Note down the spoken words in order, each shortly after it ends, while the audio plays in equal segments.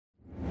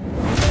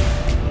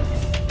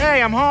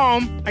Hey, I'm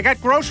home. I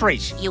got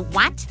groceries. You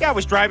what? Yeah, I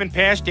was driving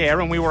past there,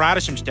 and we were out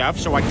of some stuff,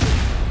 so I...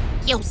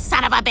 You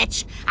son of a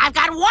bitch! I've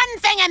got one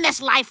thing in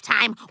this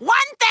lifetime! One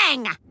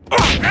thing!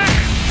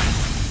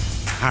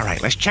 All right,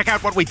 let's check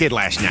out what we did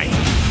last night.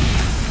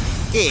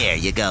 Here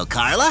you go,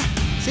 Carla.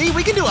 See,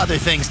 we can do other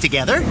things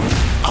together.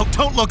 Oh,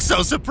 don't look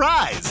so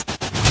surprised.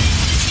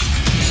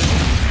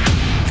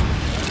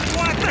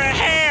 What the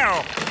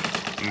hell?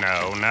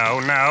 No, no,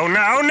 no,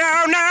 no,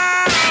 no,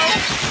 no!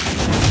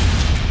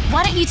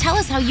 Why don't you tell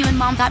us how you and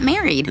Mom got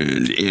married?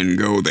 And in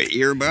go the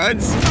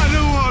earbuds. I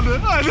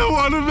don't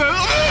want to know.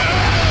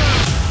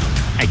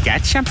 I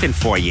got something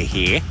for you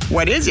here.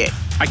 What is it?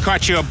 I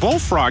caught you a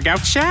bullfrog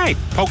outside.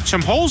 Poked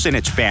some holes in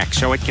its back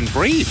so it can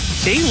breathe.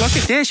 See, look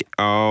at this.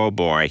 Oh,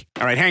 boy.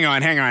 All right, hang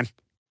on, hang on.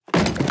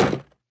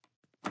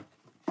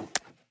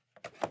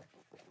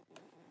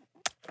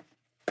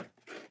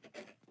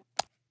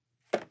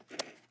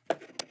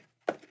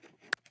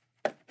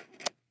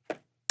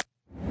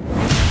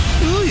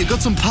 Oh, you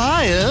got some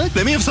pie, eh?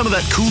 Let me have some of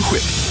that Cool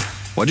Whip.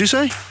 What'd you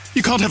say?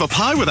 You can't have a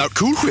pie without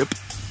Cool Whip.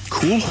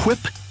 Cool Whip?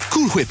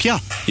 Cool Whip, yeah.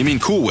 You mean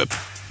Cool Whip?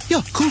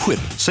 Yeah, Cool Whip.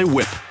 Say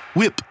whip.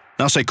 Whip.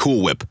 Now say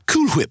Cool Whip.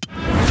 Cool Whip.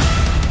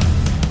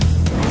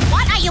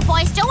 What are you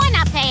boys doing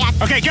up there?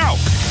 Okay, go.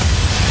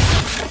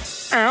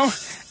 Ow.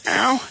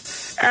 Ow.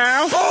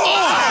 Ow.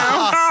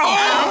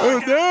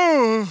 Oh,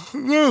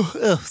 no.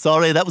 Oh,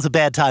 sorry, that was a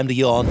bad time to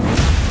yawn.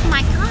 Oh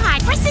my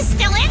God, Chris is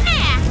still in there!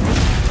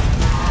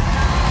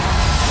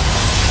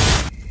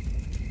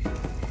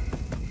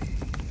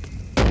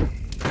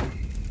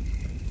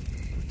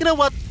 You know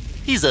what?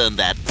 He's earned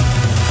that.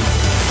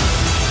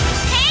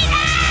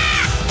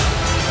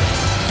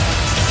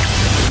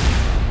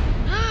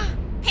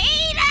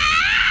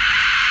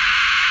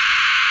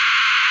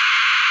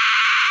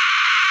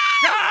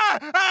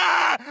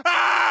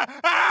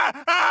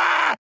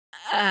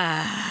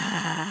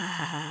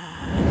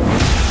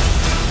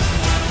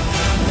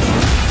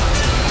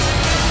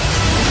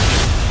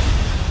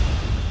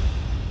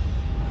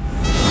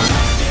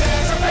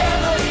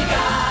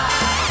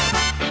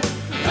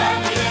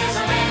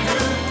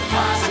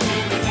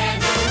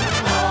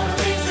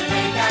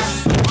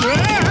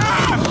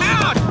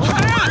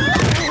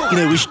 You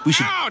know,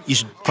 you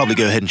should probably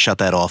go ahead and shut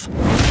that off.